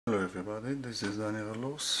Hello everybody, this is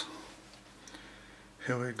Daniel.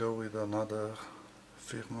 Here we go with another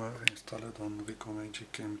firmware installed on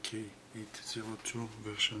Rikomagic MK802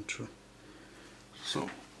 version 2. So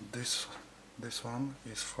this one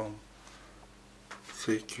is from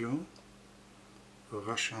 3Q, a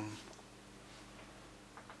Russian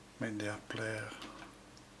media player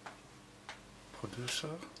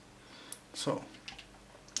producer. So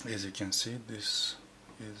as you can see, this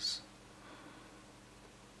is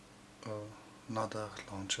another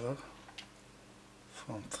launcher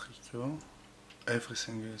from 3Q.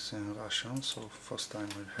 Everything is in Russian, so first time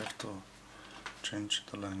we have to change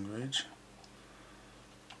the language.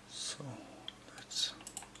 So let's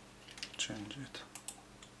change it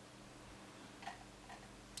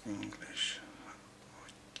English.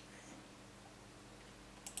 Okay.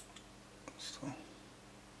 So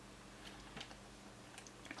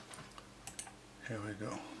here we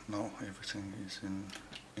go. Now everything is in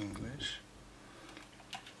English.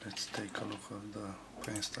 Let's take a look at the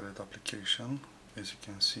pre-installed application. As you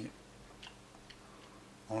can see,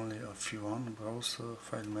 only a few on: browser,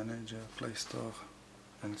 file manager, Play Store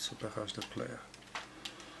and Super HD player.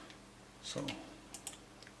 So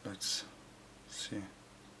let's see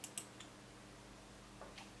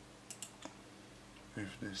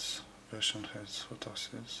if this version has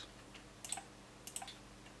photosis.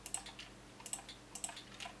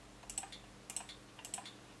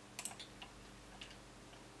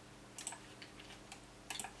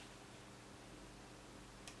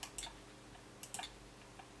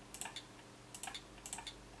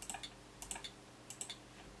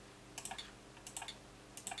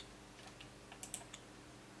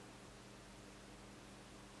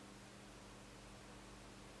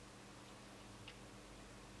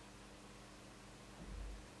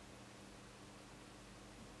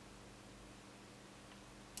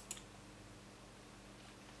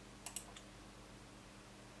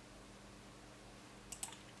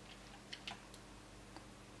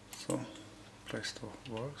 So Play Store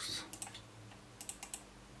works.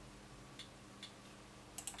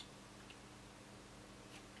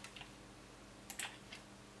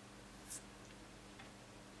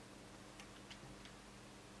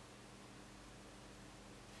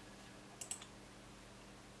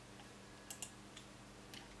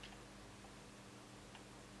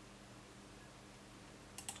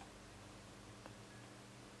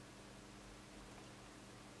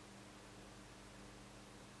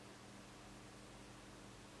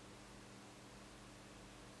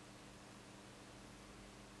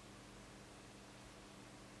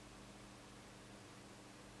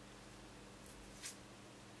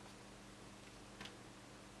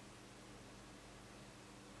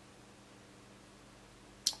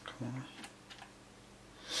 Come on.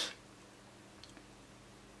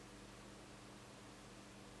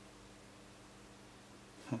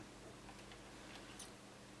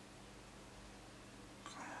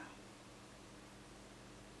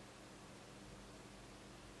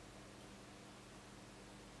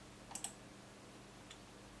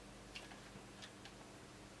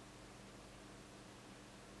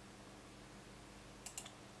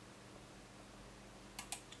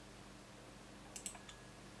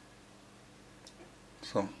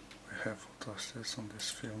 So we have photosis on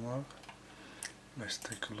this firmware. Let's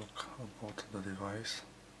take a look about the device.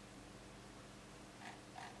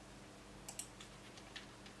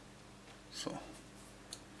 So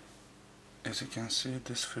as you can see,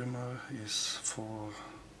 this firmware is for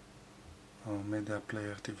media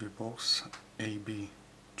player TV box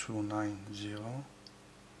AB290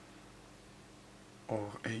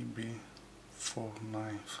 or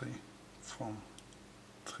AB493 from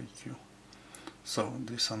 3Q. So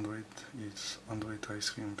this Android is Android ice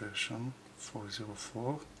cream version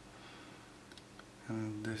 404,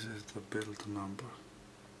 and this is the build number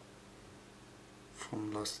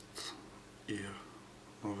from last year,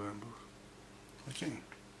 November. Okay,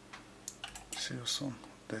 see you soon.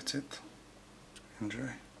 That's it.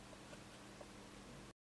 Enjoy.